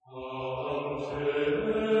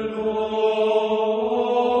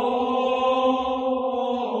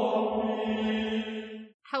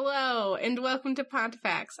Hello, and welcome to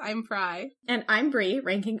Pontifex. I'm Fry. And I'm Bree,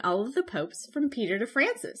 ranking all of the popes from Peter to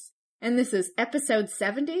Francis. And this is episode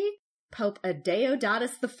 70, Pope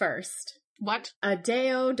Adeodatus I. What?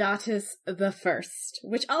 Adeodatus I,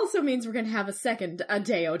 which also means we're going to have a second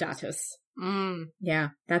Adeodatus. Yeah,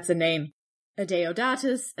 that's a name.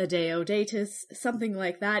 Adeodatus, Adeodatus, something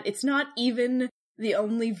like that. It's not even the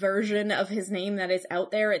only version of his name that is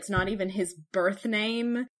out there. It's not even his birth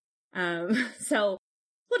name. So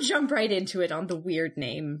we'll jump right into it on the weird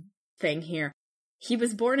name thing here. He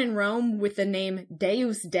was born in Rome with the name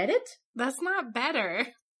Deus Dedit. That's not better.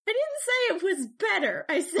 I didn't say it was better.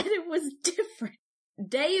 I said it was different.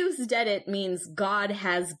 Deus Dedit means God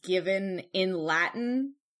has given in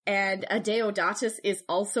Latin, and Adeodatus is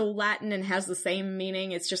also Latin and has the same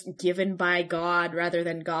meaning. It's just given by God rather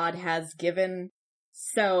than God has given.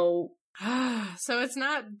 So it's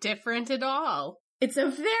not different at all. It's a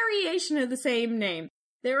variation of the same name.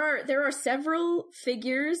 There are several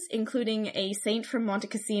figures, including a saint from Monte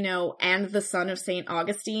Cassino and the son of Saint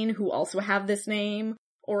Augustine, who also have this name,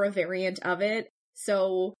 or a variant of it.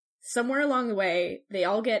 So, somewhere along the way, they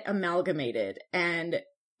all get amalgamated, and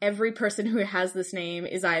every person who has this name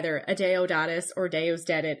is either Adeodatus or Deus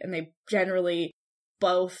Dedit, and they generally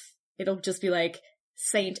both, it'll just be like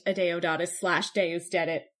Saint Adeodatus / Deus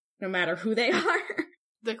Dedit, no matter who they are.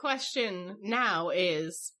 The question now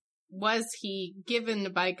is, was he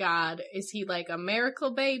given by God? Is he like a miracle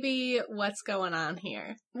baby? What's going on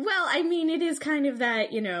here? Well, I mean, it is kind of that,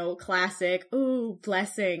 classic, ooh,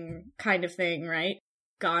 blessing kind of thing, right?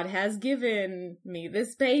 God has given me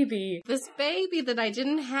this baby. This baby that I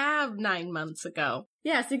didn't have 9 months ago.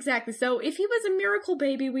 Yes, exactly. So if he was a miracle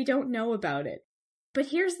baby, we don't know about it. But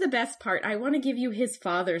here's the best part. I want to give you his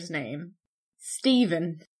father's name.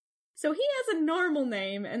 Stephen. So he has a normal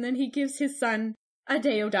name, and then he gives his son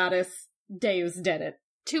Adeodatus Deus Dedit.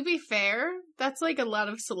 To be fair, that's like a lot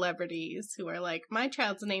of celebrities who are like, my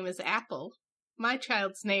child's name is Apple. My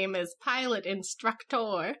child's name is Pilot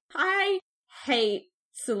Instructor. I hate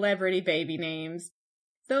celebrity baby names.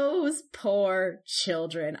 Those poor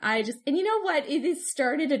children. And you know what? It has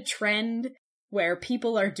started a trend where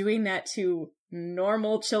people are doing that to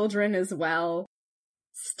normal children as well.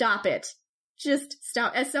 Stop it. Just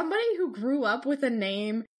stop. As somebody who grew up with a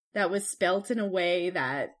name that was spelt in a way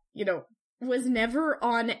that, was never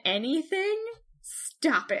on anything,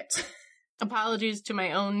 stop it. Apologies to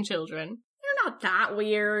my own children. They're not that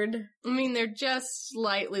weird. I mean, they're just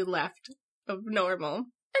slightly left of normal. And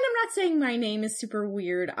I'm not saying my name is super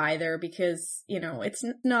weird either, because, it's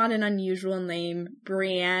not an unusual name.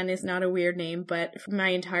 Brienne is not a weird name, but for my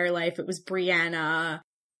entire life it was Brianna,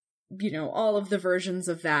 all of the versions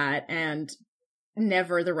of that, and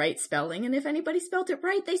never the right spelling, and if anybody spelled it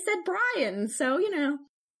right, they said Brian, so,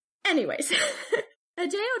 Anyways,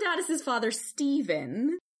 Adeodatus' father,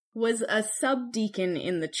 Stephen, was a subdeacon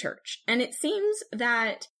in the church, and it seems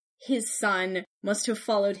that his son must have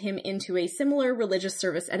followed him into a similar religious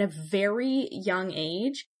service at a very young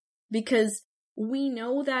age, because we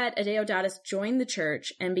know that Adeodatus joined the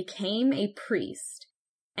church and became a priest,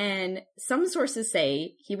 and some sources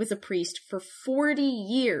say he was a priest for 40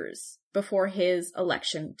 years before his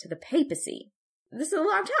election to the papacy. This is a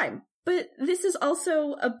long time, but this is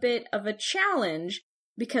also a bit of a challenge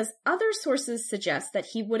because other sources suggest that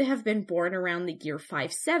he would have been born around the year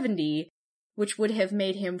 570, which would have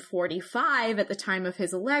made him 45 at the time of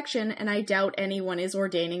his election, and I doubt anyone is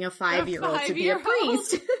ordaining a 5-year-old to be a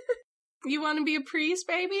priest. You want to be a priest,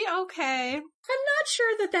 baby? Okay. I'm not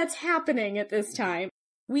sure that that's happening at this time.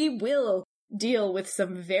 We will deal with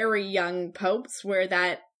some very young popes where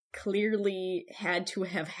that clearly had to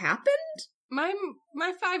have happened. My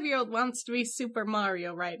 5-year-old wants to be Super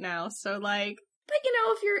Mario right now, so like. But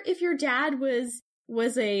if your dad was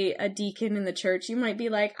a deacon in the church, you might be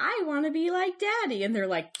like, I want to be like Daddy, and they're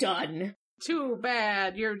like, done. Too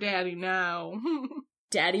bad, you're Daddy now.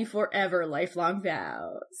 Daddy forever, lifelong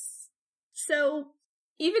vows. So,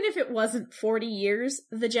 even if it wasn't 40 years,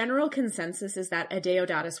 the general consensus is that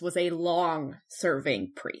Adeodatus was a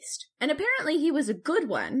long-serving priest. And apparently he was a good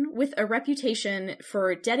one, with a reputation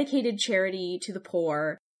for dedicated charity to the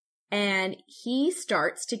poor, and he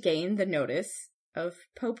starts to gain the notice of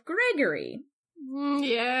Pope Gregory.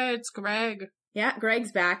 Yeah, it's Greg. Yeah,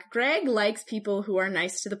 Greg's back. Greg likes people who are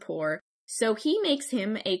nice to the poor, so he makes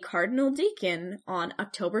him a cardinal deacon on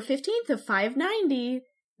October 15th of 590,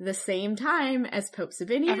 the same time as Pope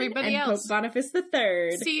Sabinian Everybody and else. Pope Boniface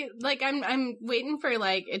III. See, like, I'm waiting for,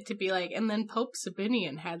 like, it to be like, and then Pope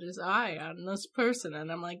Sabinian had his eye on this person,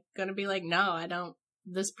 and I'm, like, gonna be like, no, I don't,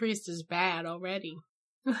 this priest is bad already.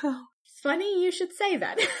 Funny you should say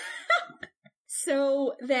that.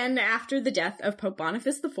 So then, after the death of Pope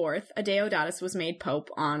Boniface IV, Adeodatus was made pope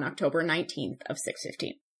on October 19th of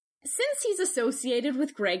 615. Since he's associated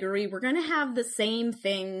with Gregory, we're going to have the same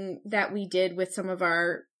thing that we did with some of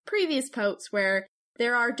our previous popes, where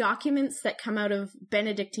there are documents that come out of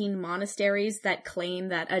Benedictine monasteries that claim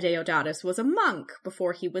that Adeodatus was a monk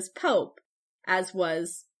before he was pope, as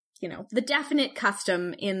was, the definite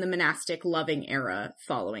custom in the monastic loving era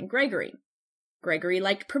following Gregory. Gregory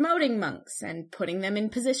liked promoting monks and putting them in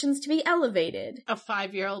positions to be elevated. A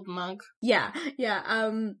 5-year-old monk. Yeah.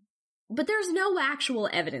 But there's no actual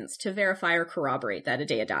evidence to verify or corroborate that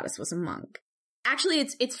Adeodatus was a monk. Actually,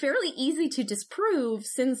 it's fairly easy to disprove,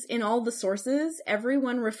 since in all the sources,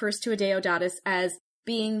 everyone refers to Adeodatus as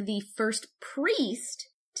being the first priest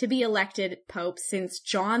to be elected pope since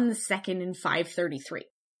John II in 533.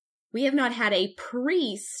 We have not had a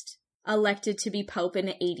priest elected to be pope in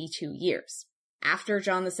 82 years. After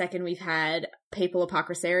John II, we've had papal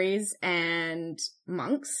apocrisaries and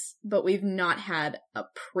monks, but we've not had a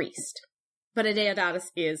priest. But Adeodatus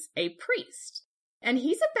is a priest, and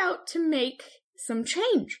he's about to make some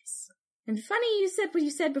changes. And funny you said what you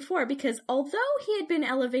said before, because although he had been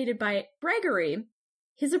elevated by Gregory,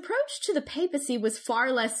 his approach to the papacy was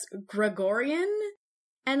far less Gregorian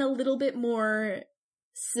and a little bit more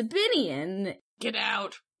Sabinian. Get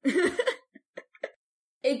out.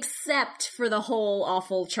 Except for the whole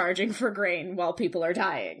awful charging for grain while people are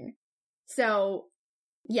dying. So,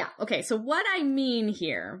 yeah, okay, so what I mean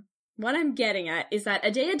here, what I'm getting at, is that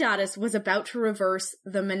Adeodatus was about to reverse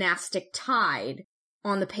the monastic tide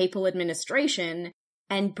on the papal administration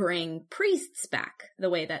and bring priests back,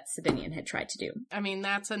 the way that Sabinian had tried to do. I mean,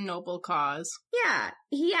 that's a noble cause. Yeah,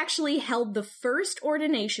 he actually held the first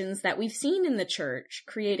ordinations that we've seen in the church,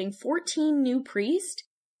 creating 14 new priests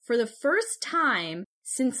for the first time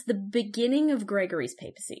since the beginning of Gregory's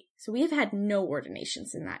papacy. So we have had no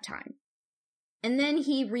ordinations in that time. And then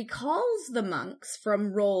he recalls the monks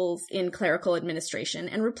from roles in clerical administration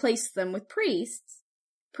and replaced them with priests,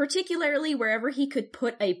 particularly wherever he could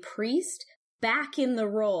put a priest back in the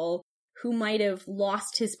role who might have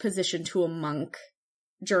lost his position to a monk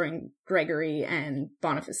during Gregory and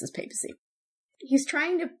Boniface's papacy. He's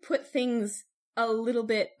trying to put things a little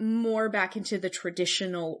bit more back into the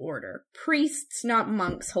traditional order. Priests, not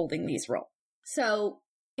monks, holding these roles. So,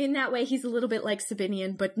 in that way, he's a little bit like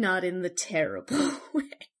Sabinian, but not in the terrible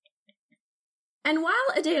way. And while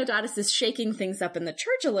Adeodatus is shaking things up in the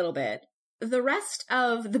church a little bit, the rest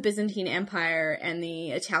of the Byzantine Empire and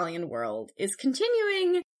the Italian world is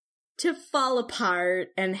continuing to fall apart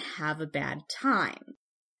and have a bad time.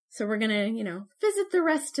 So we're gonna, visit the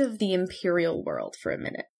rest of the imperial world for a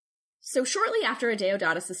minute. So shortly after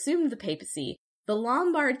Adeodatus assumed the papacy, the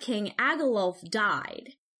Lombard king Agilulf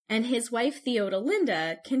died, and his wife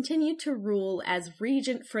Theodelinda continued to rule as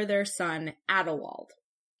regent for their son Adalwald.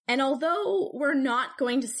 And although we're not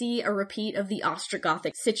going to see a repeat of the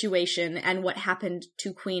Ostrogothic situation and what happened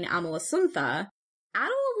to Queen Amalasuntha,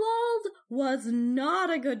 Adalwald was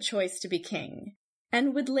not a good choice to be king,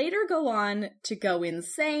 and would later go on to go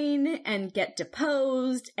insane and get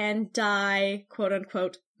deposed and die,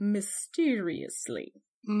 quote-unquote, mysteriously.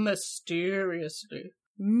 Mysteriously.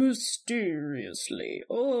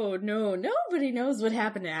 Oh no, nobody knows what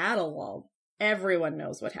happened to Adalwald. Everyone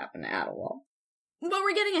knows what happened to Adalwald. But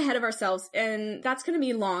we're getting ahead of ourselves, and that's going to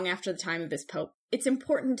be long after the time of this pope. It's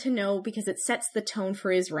important to know because it sets the tone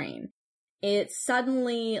for his reign. It's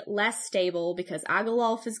suddenly less stable because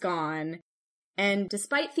Agilulf is gone, and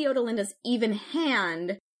despite Theodelinda's even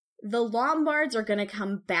hand, the Lombards are going to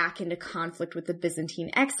come back into conflict with the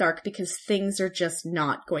Byzantine Exarch because things are just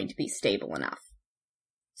not going to be stable enough.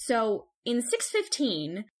 So, in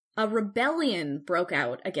 615, a rebellion broke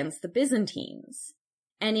out against the Byzantines,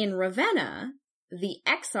 and in Ravenna, the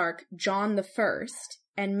Exarch John I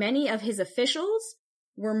and many of his officials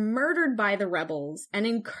were murdered by the rebels and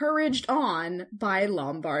encouraged on by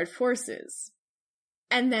Lombard forces.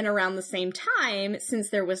 And then around the same time, since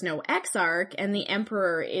there was no exarch and the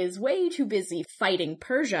emperor is way too busy fighting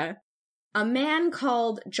Persia, a man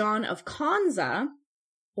called John of Kansa,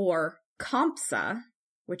 or Compsa,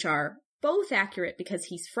 which are both accurate because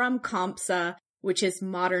he's from Compsa, which is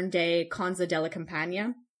modern-day Kansa della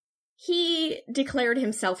Campania, he declared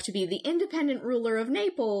himself to be the independent ruler of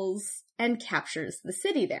Naples and captures the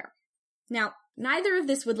city there. Now, neither of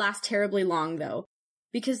this would last terribly long, though,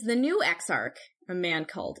 because the new exarch, a man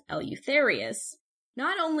called Eleutherius,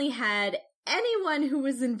 not only had anyone who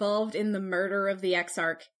was involved in the murder of the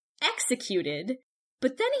Exarch executed,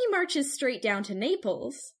 but then he marches straight down to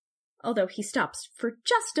Naples, although he stops for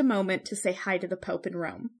just a moment to say hi to the Pope in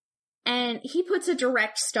Rome. And he puts a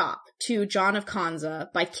direct stop to John of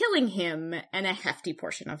Kanza by killing him and a hefty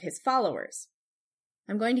portion of his followers.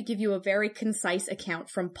 I'm going to give you a very concise account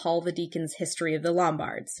from Paul the Deacon's History of the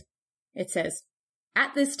Lombards. It says,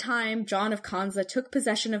 "At this time, John of Kanza took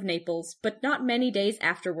possession of Naples, but not many days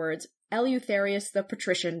afterwards, Eleutherius the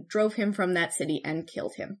patrician drove him from that city and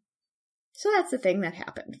killed him." So that's the thing that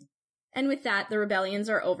happened. And with that, the rebellions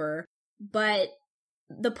are over, but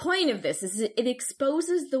the point of this is it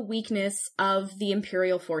exposes the weakness of the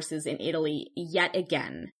imperial forces in Italy yet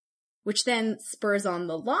again, which then spurs on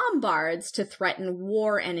the Lombards to threaten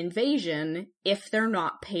war and invasion if they're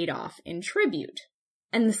not paid off in tribute.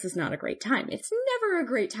 And this is not a great time. It's never a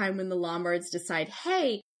great time when the Lombards decide,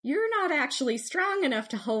 hey, you're not actually strong enough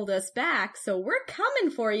to hold us back, so we're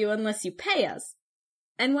coming for you unless you pay us.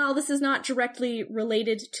 And while this is not directly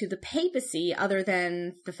related to the papacy, other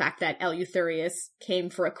than the fact that Eleutherius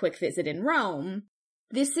came for a quick visit in Rome,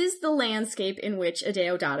 this is the landscape in which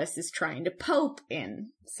Adeodatus is trying to pope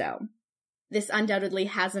in. So, this undoubtedly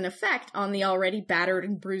has an effect on the already battered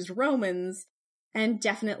and bruised Romans, and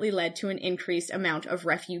definitely led to an increased amount of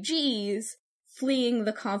refugees fleeing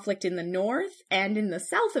the conflict in the north and in the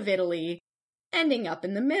south of Italy, ending up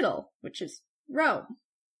in the middle, which is Rome.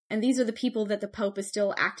 And these are the people that the Pope is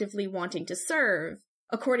still actively wanting to serve,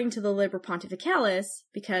 according to the Liber Pontificalis,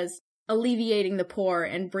 because alleviating the poor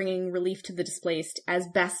and bringing relief to the displaced as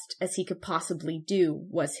best as he could possibly do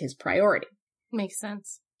was his priority. Makes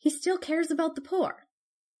sense. He still cares about the poor.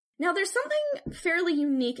 Now, there's something fairly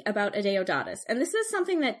unique about Adeodatus, and this is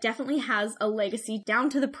something that definitely has a legacy down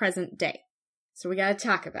to the present day. So we gotta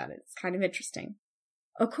talk about it. It's kind of interesting.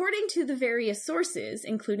 According to the various sources,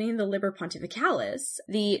 including the Liber Pontificalis,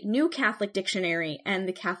 the New Catholic Dictionary, and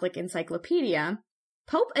the Catholic Encyclopedia,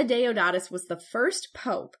 Pope Adeodatus was the first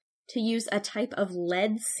pope to use a type of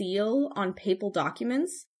lead seal on papal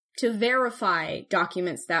documents to verify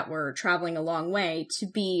documents that were traveling a long way to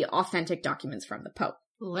be authentic documents from the Pope.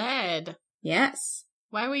 Lead? Yes.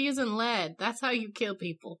 Why are we using lead? That's how you kill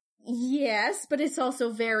people. Yes, but it's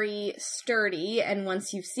also very sturdy, and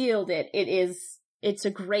once you've sealed it, it's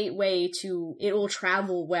a great way to, it will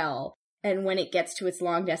travel well, and when it gets to its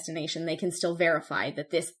long destination, they can still verify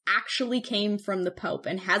that this actually came from the Pope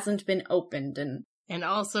and hasn't been opened, and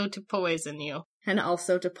also to poison you.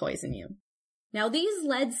 Now, these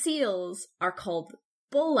lead seals are called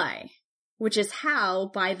bullae, which is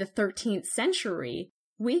how, by the 13th century,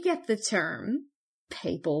 we get the term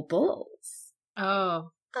papal bulls. Oh.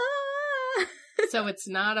 So it's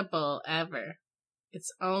not a bull ever.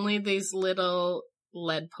 It's only these little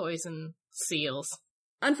lead poison seals.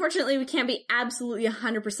 Unfortunately, we can't be absolutely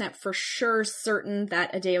 100% for sure certain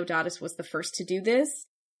that Adeodatus was the first to do this,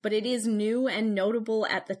 but it is new and notable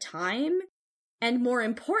at the time, and more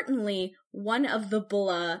importantly, one of the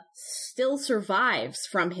bulla still survives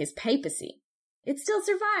from his papacy. It still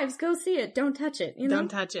survives. Go see it. Don't touch it. You know? Don't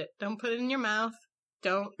touch it. Don't put it in your mouth.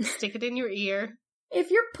 Don't stick it in your ear. If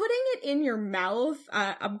you're putting it in your mouth,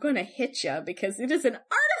 I'm gonna hit you because it is an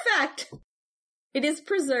artifact! It is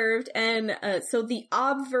preserved, and so the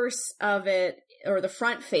obverse of it, or the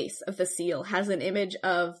front face of the seal, has an image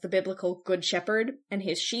of the biblical Good Shepherd and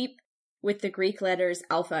his sheep with the Greek letters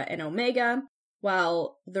Alpha and Omega,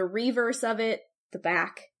 while the reverse of it, the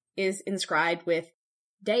back, is inscribed with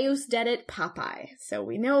Deus dedit papae, so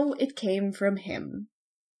we know it came from him.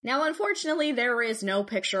 Now, unfortunately, there is no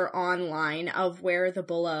picture online of where the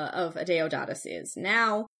bulla of Adeodatus is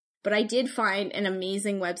now, but I did find an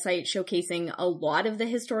amazing website showcasing a lot of the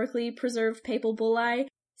historically preserved papal bullae,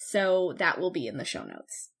 so that will be in the show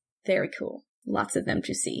notes. Very cool. Lots of them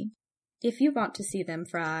to see. If you want to see them,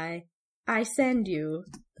 Fry, I send you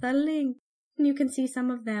a link. You can see some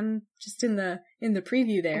of them just in the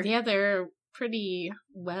preview there. Yeah, they're pretty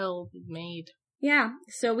well made. Yeah,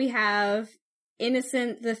 so we have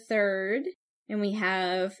Innocent the Third, and we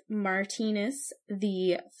have Martinus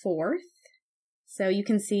the Fourth. So you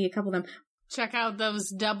can see a couple of them. Check out those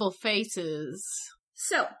double faces.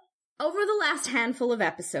 So, over the last handful of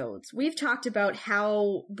episodes, we've talked about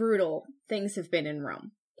how brutal things have been in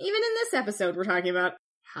Rome. Even in this episode, we're talking about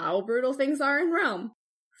how brutal things are in Rome.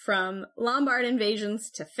 From Lombard invasions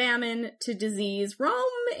to famine to disease, Rome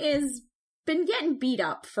has been getting beat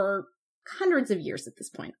up for hundreds of years at this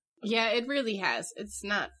point. Yeah, it really has.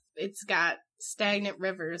 It's got stagnant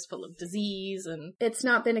rivers full of disease and... It's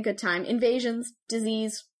not been a good time. Invasions,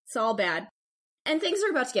 disease, it's all bad. And things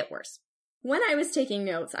are about to get worse. When I was taking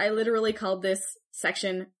notes, I literally called this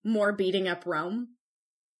section More Beating Up Rome.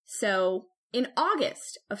 So, in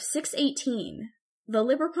August of 618, the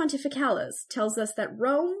Liber Pontificalis tells us that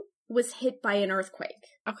Rome was hit by an earthquake.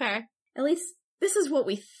 Okay. At least, this is what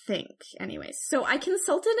we think, anyways. So I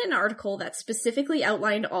consulted an article that specifically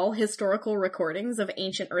outlined all historical recordings of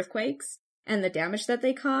ancient earthquakes and the damage that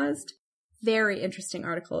they caused. Very interesting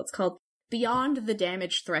article. It's called Beyond the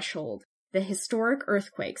Damage Threshold, The Historic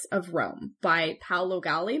Earthquakes of Rome by Paolo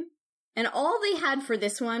Galli. And all they had for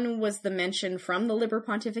this one was the mention from the Liber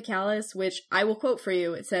Pontificalis, which I will quote for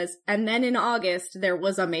you. It says, "And then in August, there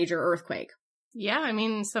was a major earthquake." Yeah, I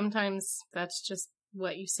mean, sometimes that's just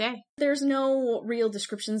what you say. There's no real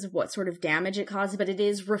descriptions of what sort of damage it caused, but it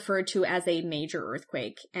is referred to as a major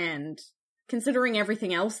earthquake. And considering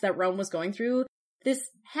everything else that Rome was going through, this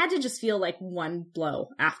had to just feel like one blow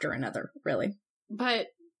after another, really. But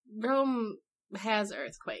Rome has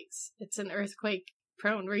earthquakes. It's an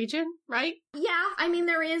earthquake-prone region, right? Yeah, I mean,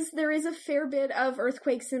 there is a fair bit of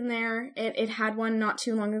earthquakes in there. It had one not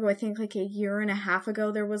too long ago. I think like a year and a half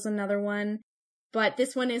ago there was another one. But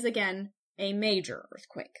this one is, again, a major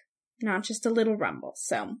earthquake, not just a little rumble,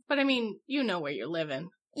 so. But I mean, you know where you're living.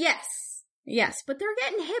 Yes, but they're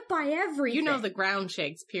getting hit by everything. You know the ground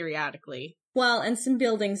shakes periodically. Well, and some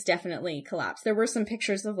buildings definitely collapsed. There were some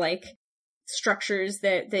pictures of, like, structures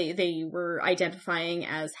that they were identifying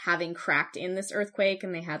as having cracked in this earthquake,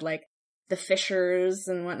 and they had, like, the fissures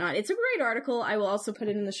and whatnot. It's a great article. I will also put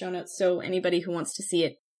it in the show notes so anybody who wants to see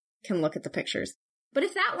it can look at the pictures. But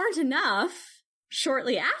if that weren't enough,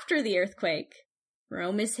 shortly after the earthquake,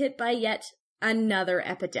 Rome is hit by yet another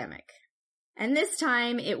epidemic. And this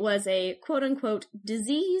time it was a quote-unquote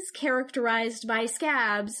disease characterized by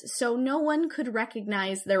scabs, so no one could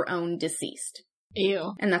recognize their own deceased.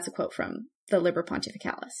 Ew. And that's a quote from the Liber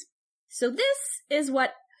Pontificalis. So this is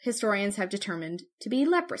what historians have determined to be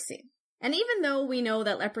leprosy. And even though we know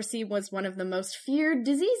that leprosy was one of the most feared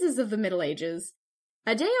diseases of the Middle Ages,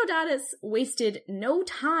 Adeodatus wasted no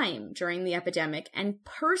time during the epidemic and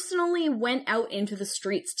personally went out into the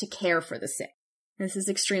streets to care for the sick. This is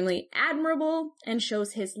extremely admirable and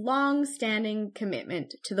shows his long-standing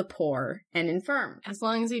commitment to the poor and infirm. As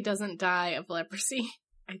long as he doesn't die of leprosy,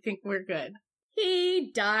 I think we're good.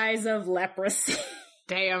 He dies of leprosy.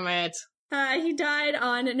 Damn it. He died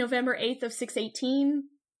on November 8th of 618,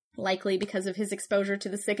 likely because of his exposure to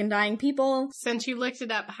the sick and dying people. Since you looked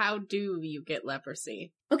it up, how do you get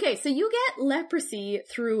leprosy? Okay, so you get leprosy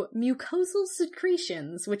through mucosal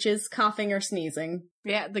secretions, which is coughing or sneezing.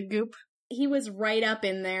 Yeah, the goop. He was right up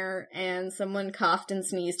in there, and someone coughed and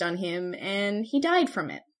sneezed on him, and he died from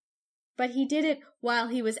it. But he did it while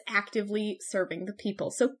he was actively serving the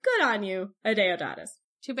people, so good on you, Adeodatus.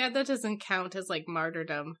 Too bad that doesn't count as, like,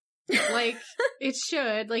 martyrdom. Like, it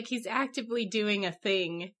should. Like, he's actively doing a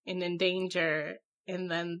thing and in danger, and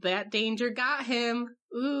then that danger got him.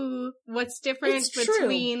 Ooh, what's different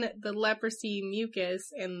between the leprosy mucus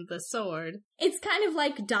and the sword? It's kind of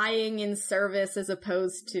like dying in service as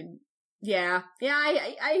opposed to... Yeah,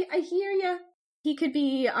 I hear ya. He could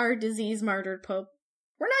be our disease-martyred pope.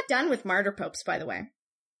 We're not done with martyr popes, by the way.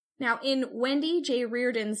 Now, in Wendy J.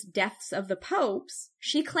 Reardon's Deaths of the Popes,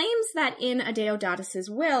 she claims that in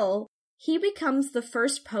Adeodatus's will, he becomes the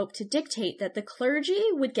first pope to dictate that the clergy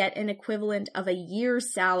would get an equivalent of a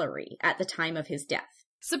year's salary at the time of his death.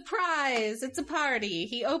 Surprise! It's a party.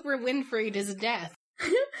 He Oprah Winfrey'd his death.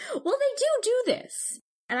 Well, they do this.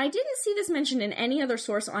 And I didn't see this mentioned in any other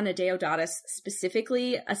source on Adeodatus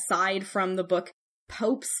specifically, aside from the book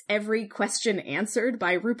Popes Every Question Answered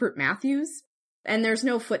by Rupert Matthews. And there's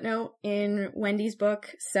no footnote in Wendy's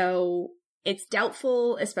book, so it's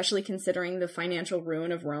doubtful, especially considering the financial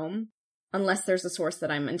ruin of Rome, unless there's a source that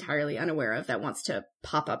I'm entirely unaware of that wants to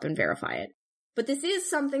pop up and verify it. But this is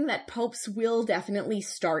something that popes will definitely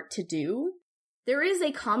start to do. There is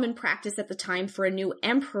a common practice at the time for a new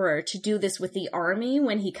emperor to do this with the army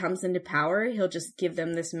when he comes into power. He'll just give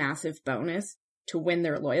them this massive bonus to win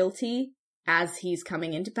their loyalty as he's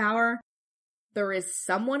coming into power. There is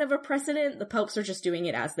somewhat of a precedent. The popes are just doing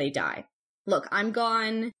it as they die. Look, I'm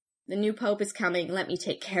gone. The new pope is coming. Let me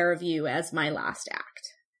take care of you as my last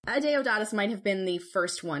act. Adeodatus might have been the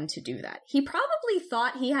first one to do that. He probably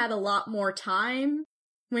thought he had a lot more time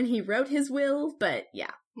when he wrote his will, but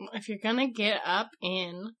yeah. If you're gonna get up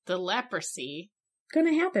in the leprosy...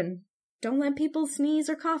 Gonna happen. Don't let people sneeze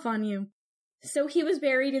or cough on you. So he was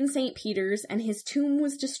buried in St. Peter's, and his tomb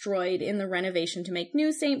was destroyed in the renovation to make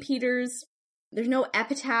new St. Peter's. There's no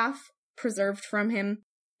epitaph preserved from him,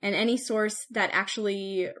 and any source that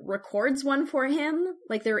actually records one for him,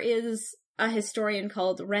 like there is a historian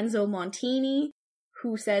called Renzo Montini,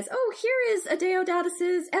 who says, oh, here is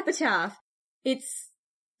Adeodatus's epitaph. It's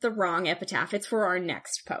the wrong epitaph. It's for our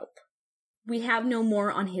next pope. We have no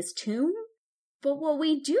more on his tomb, but what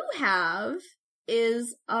we do have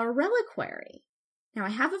is a reliquary. Now, I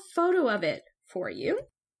have a photo of it for you.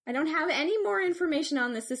 I don't have any more information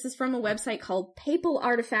on this. This is from a website called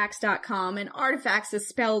papalartifacts.com, and artifacts is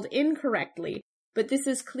spelled incorrectly. But this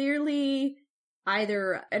is clearly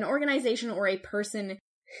either an organization or a person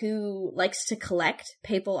who likes to collect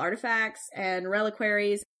papal artifacts and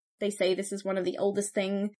reliquaries. They say this is one of the oldest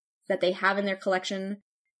things that they have in their collection.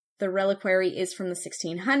 The reliquary is from the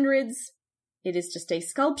 1600s. It is just a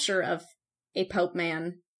sculpture of a Pope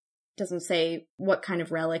man. Doesn't say what kind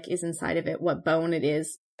of relic is inside of it, what bone it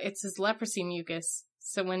is. It's his leprosy mucus,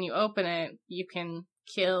 so when you open it, you can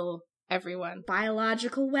kill everyone.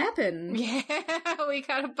 Biological weapon. Yeah, we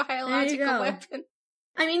got a biological weapon.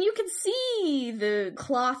 I mean, you can see the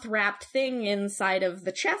cloth-wrapped thing inside of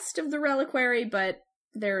the chest of the reliquary, but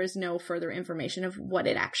there is no further information of what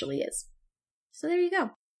it actually is. So there you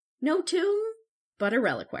go. No tomb, but a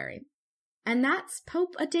reliquary. And that's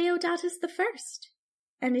Pope Adeodatus I.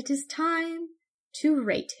 And it is time to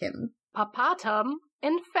rate him. Papatum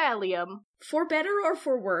Infallium. For better or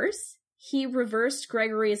for worse, he reversed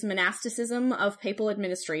Gregory's monasticism of papal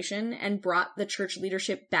administration and brought the church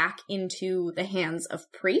leadership back into the hands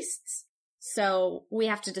of priests. So we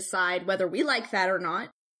have to decide whether we like that or not,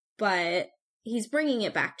 but he's bringing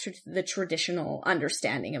it back to the traditional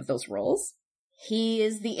understanding of those roles. He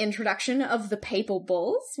is the introduction of the papal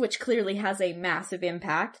bulls, which clearly has a massive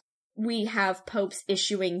impact. We have popes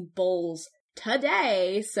issuing bulls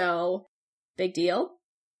today, so big deal.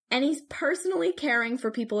 And he's personally caring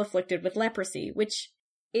for people afflicted with leprosy, which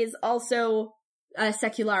is also a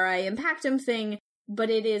Seculari Impactum thing, but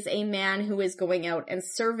it is a man who is going out and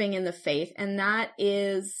serving in the faith, and that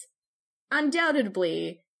is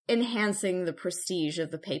undoubtedly enhancing the prestige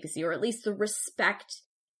of the papacy, or at least the respect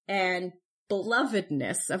and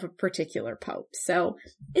belovedness of a particular pope. So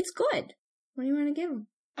it's good. What do you want to give him?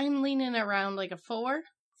 I'm leaning around like a 4.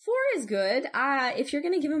 4 is good. If you're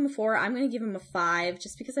going to give him a 4, I'm going to give him a 5,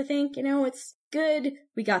 just because I think, it's good.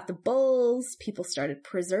 We got the bulls. People started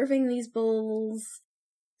preserving these bulls.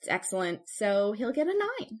 It's excellent. So he'll get a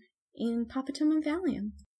 9 in Papatum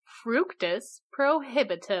Infallium. Fructus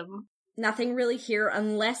Prohibitum. Nothing really here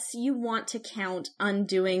unless you want to count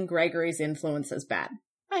undoing Gregory's influence as bad.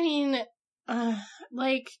 I mean,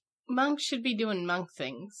 monks should be doing monk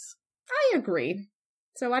things. I agree.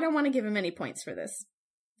 So I don't want to give him any points for this.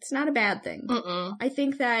 It's not a bad thing. I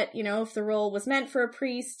think that, if the role was meant for a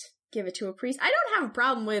priest, give it to a priest. I don't have a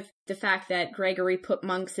problem with the fact that Gregory put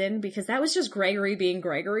monks in, because that was just Gregory being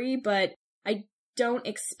Gregory, but I don't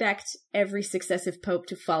expect every successive pope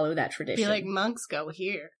to follow that tradition. Be like, monks go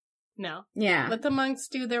here. No. Yeah. Let the monks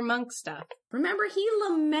do their monk stuff. Remember, he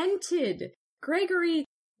lamented. Gregory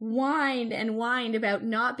whined and whined about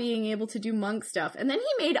not being able to do monk stuff, and then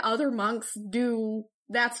he made other monks do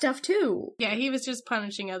that stuff too. Yeah, he was just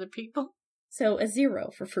punishing other people. So a 0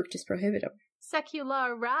 for Fructus Prohibitum.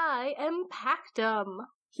 Seculari Impactum.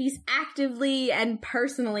 He's actively and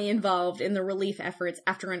personally involved in the relief efforts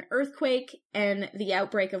after an earthquake and the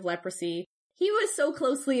outbreak of leprosy. He was so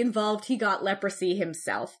closely involved he got leprosy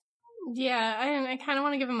himself. Yeah, I kind of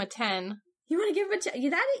want to give him a 10. You want to give him a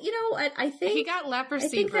 10? I think... He got leprosy. I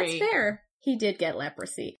think that's fair. He did get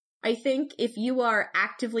leprosy. I think if you are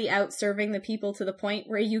actively out serving the people to the point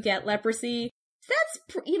where you get leprosy,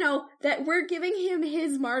 that's, that we're giving him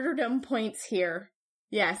his martyrdom points here.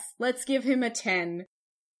 Yes, let's give him a 10.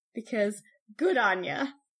 Because good on ya.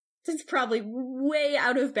 It's probably way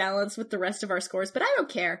out of balance with the rest of our scores, but I don't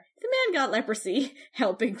care. The man got leprosy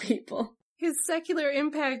helping people. His secular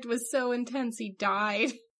impact was so intense he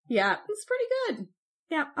died. Yeah, it's pretty good.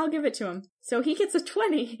 Yeah, I'll give it to him. So he gets a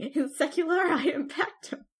 20 in Seculari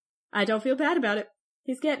Impactum. I don't feel bad about it.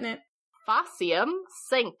 He's getting it. Facium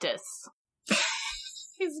Sanctus.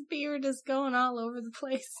 His beard is going all over the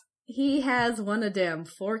place. He has one of them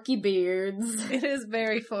forky beards. It is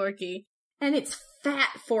very forky. And it's fat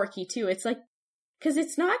forky, too. It's like, because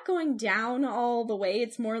it's not going down all the way.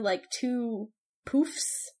 It's more like 2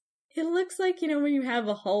 poofs. It looks like, when you have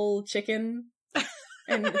a whole chicken.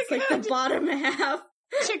 And it's like the bottom half.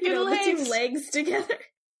 Chicken legs. The 2 legs together.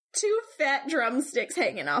 2 fat drumsticks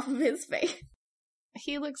hanging off of his face.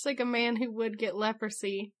 He looks like a man who would get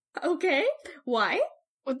leprosy. Okay. Why?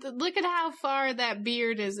 Look at how far that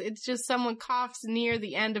beard is. It's just someone coughs near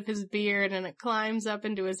the end of his beard and it climbs up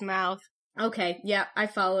into his mouth. Okay, yeah, I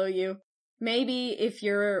follow you. Maybe if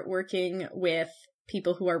you're working with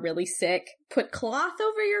people who are really sick, put cloth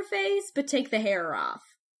over your face, but take the hair off.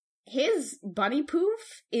 His bunny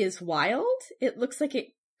poof is wild. It looks like it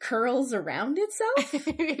curls around itself.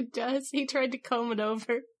 It does. He tried to comb it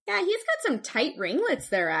over. Yeah, he's got some tight ringlets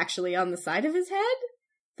there, actually, on the side of his head.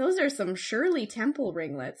 Those are some Shirley Temple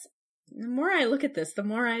ringlets. The more I look at this, the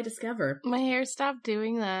more I discover. My hair stopped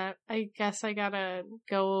doing that. I guess I gotta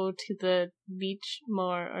go to the beach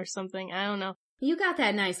more or something. I don't know. You got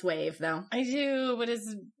that nice wave, though. I do, but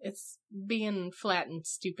it's being flat and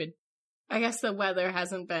stupid. I guess the weather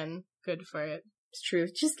hasn't been good for it. It's true.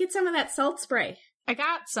 Just get some of that salt spray. I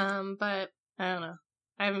got some, but I don't know.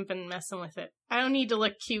 I haven't been messing with it. I don't need to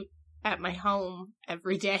look cute at my home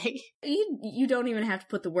every day. You don't even have to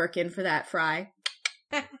put the work in for that, Fry.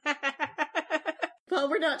 Well,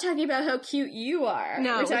 we're not talking about how cute you are.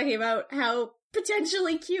 No. We're talking about how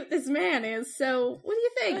potentially cute this man is. So, what do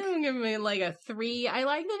you think? I'm giving him like a 3. I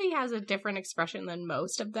like that he has a different expression than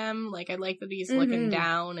most of them. Like, I like that he's looking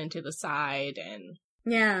down and to the side and...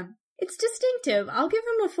 Yeah. It's distinctive. I'll give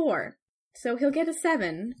him a 4. So he'll get a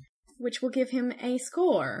 7, which will give him a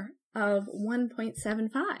score of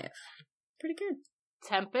 1.75. Pretty good.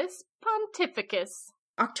 Tempus Pontificus.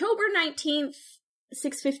 October 19th,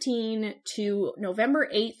 6:15 to November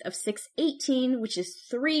 8th of 6:18, which is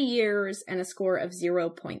 3 years and a score of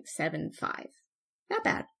 0.75. Not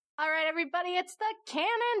bad. All right, everybody, it's the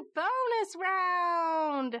canon bonus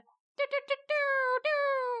round.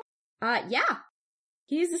 Yeah.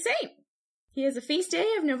 He's the saint. He has a feast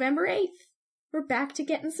day of November 8th. We're back to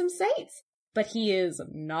getting some saints. But he is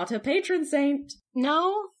not a patron saint.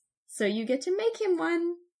 No. So you get to make him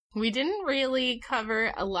one. We didn't really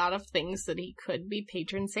cover a lot of things that he could be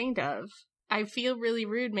patron saint of. I feel really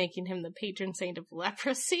rude making him the patron saint of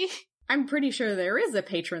leprosy. I'm pretty sure there is a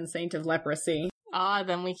patron saint of leprosy.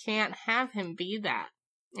 Then we can't have him be that.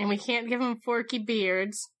 And we can't give him forky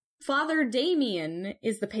beards. Father Damien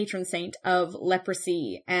is the patron saint of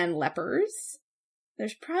leprosy and lepers.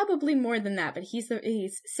 There's probably more than that, but he's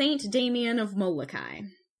Saint Damien of Molokai.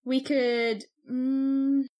 We could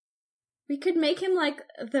make him like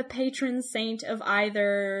the patron saint of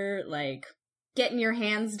either like getting your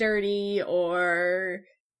hands dirty, or,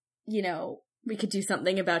 you know, we could do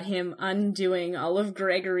something about him undoing all of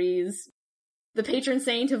Gregory's. The patron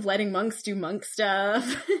saint of letting monks do monk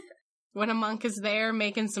stuff. When a monk is there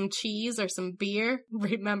making some cheese or some beer,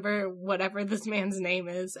 remember whatever this man's name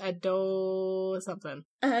is, something.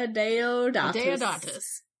 Adeodatus. Adeodatus.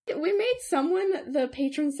 We made someone the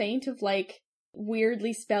patron saint of, like,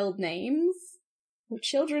 weirdly spelled names.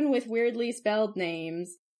 Children with weirdly spelled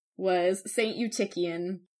names was Saint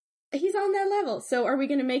Eutychian. He's on that level. So are we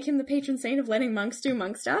going to make him the patron saint of letting monks do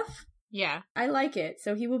monk stuff? Yeah. I like it.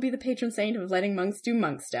 So he will be the patron saint of letting monks do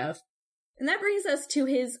monk stuff. And that brings us to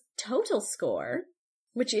his total score,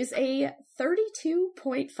 which is a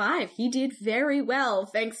 32.5. He did very well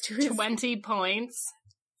thanks to his... 20 points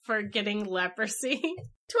for getting leprosy. 20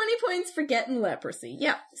 points for getting leprosy.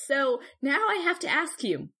 Yep. So now I have to ask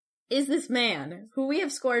you, is this man, who we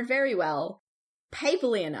have scored very well,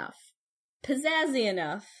 papally enough, pizzazzy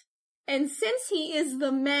enough, and since he is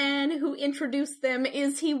the man who introduced them,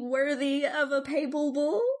 is he worthy of a papal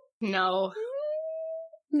bull? No.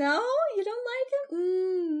 No? You don't like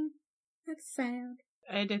him? That's sad.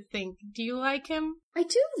 I had to think, do you like him? I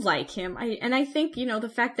do like him. I think, you know, the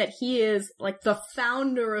fact that he is, like, the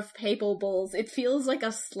founder of papal bulls, it feels like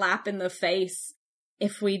a slap in the face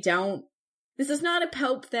if we don't. This is not a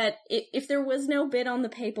pope that, if there was no bid on the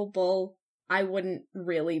papal bull, I wouldn't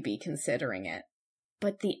really be considering it.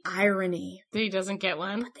 But the irony. That he doesn't get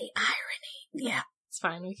one? But the irony. Yeah. It's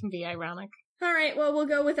fine, we can be ironic. All right, well, we'll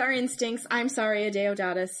go with our instincts. I'm sorry,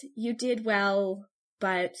 Adeodatus. You did well,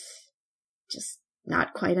 but just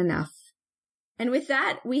not quite enough. And with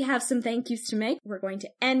that, we have some thank yous to make. We're going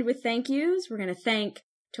to end with thank yous. We're going to thank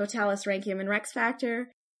Totalis, Rankium, and Rex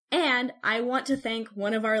Factor. And I want to thank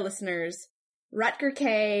one of our listeners. Rutger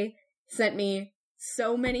K sent me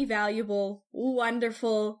so many valuable,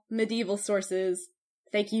 wonderful medieval sources.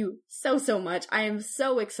 Thank you so, so much. I am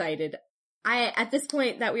so excited. At this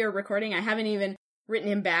point that we are recording, I haven't even written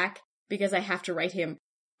him back because I have to write him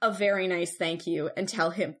a very nice thank you and tell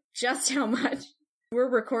him just how much. We're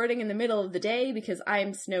recording in the middle of the day because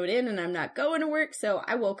I'm snowed in and I'm not going to work, so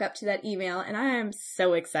I woke up to that email and I am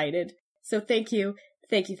so excited. So thank you,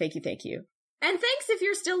 thank you, thank you, thank you. And thanks if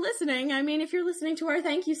you're still listening. I mean, if you're listening to our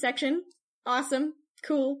thank you section, awesome,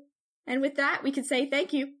 cool. And with that, we can say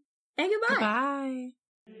thank you and goodbye. Bye.